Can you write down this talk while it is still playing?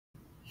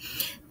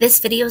This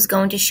video is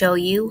going to show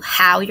you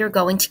how you're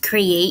going to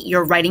create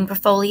your writing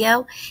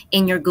portfolio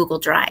in your Google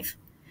Drive.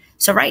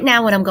 So right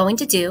now what I'm going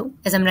to do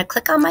is I'm going to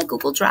click on my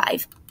Google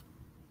Drive,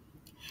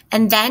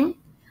 and then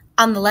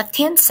on the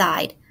left-hand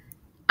side,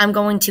 I'm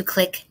going to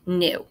click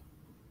New.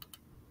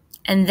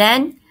 And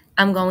then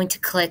I'm going to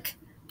click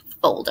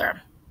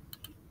Folder.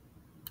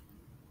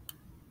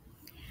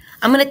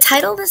 I'm going to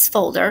title this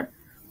folder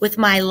with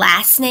my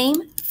last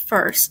name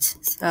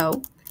first,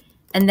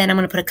 and then I'm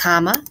going to put a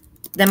comma,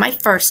 then my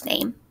first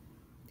name.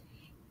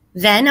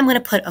 Then I'm going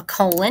to put a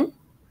colon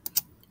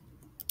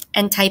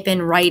and type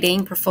in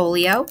writing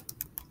portfolio.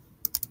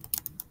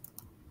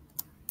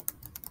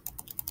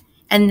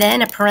 And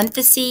then a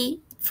parenthesis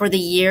for the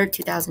year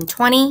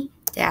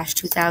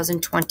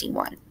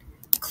 2020-2021.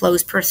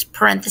 Close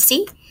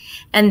parenthesis,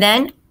 and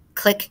then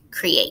click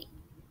Create.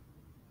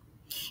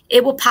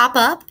 It will pop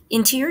up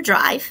into your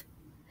Drive,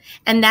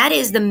 and that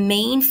is the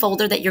main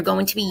folder that you're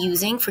going to be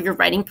using for your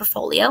writing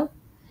portfolio.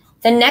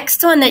 The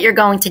next one that you're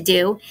going to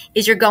do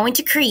is you're going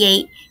to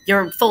create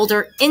your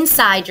folder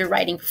inside your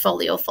writing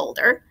portfolio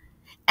folder.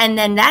 And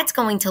then that's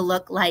going to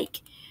look like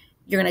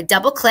you're going to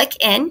double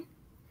click in,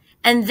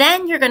 and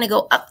then you're going to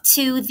go up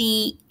to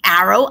the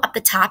arrow up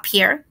the top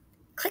here,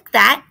 click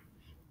that,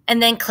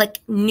 and then click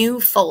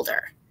New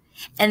Folder.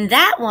 And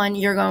that one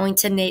you're going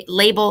to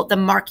label the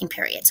marking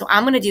period. So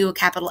I'm going to do a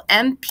capital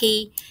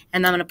MP,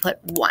 and I'm going to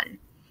put 1.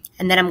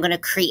 And then I'm going to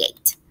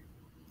create.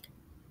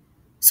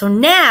 So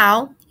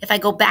now, if I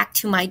go back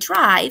to my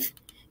Drive,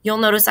 you'll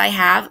notice I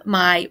have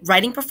my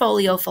writing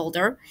portfolio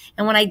folder.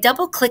 And when I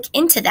double click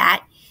into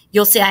that,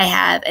 you'll see I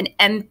have an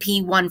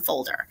MP1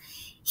 folder.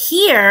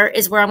 Here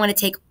is where I'm going to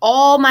take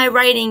all my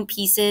writing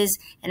pieces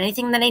and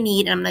anything that I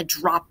need, and I'm going to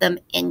drop them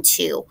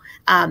into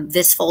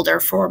this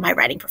folder for my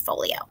writing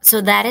portfolio.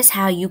 So that is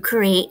how you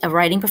create a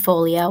writing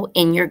portfolio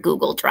in your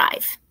Google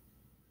Drive.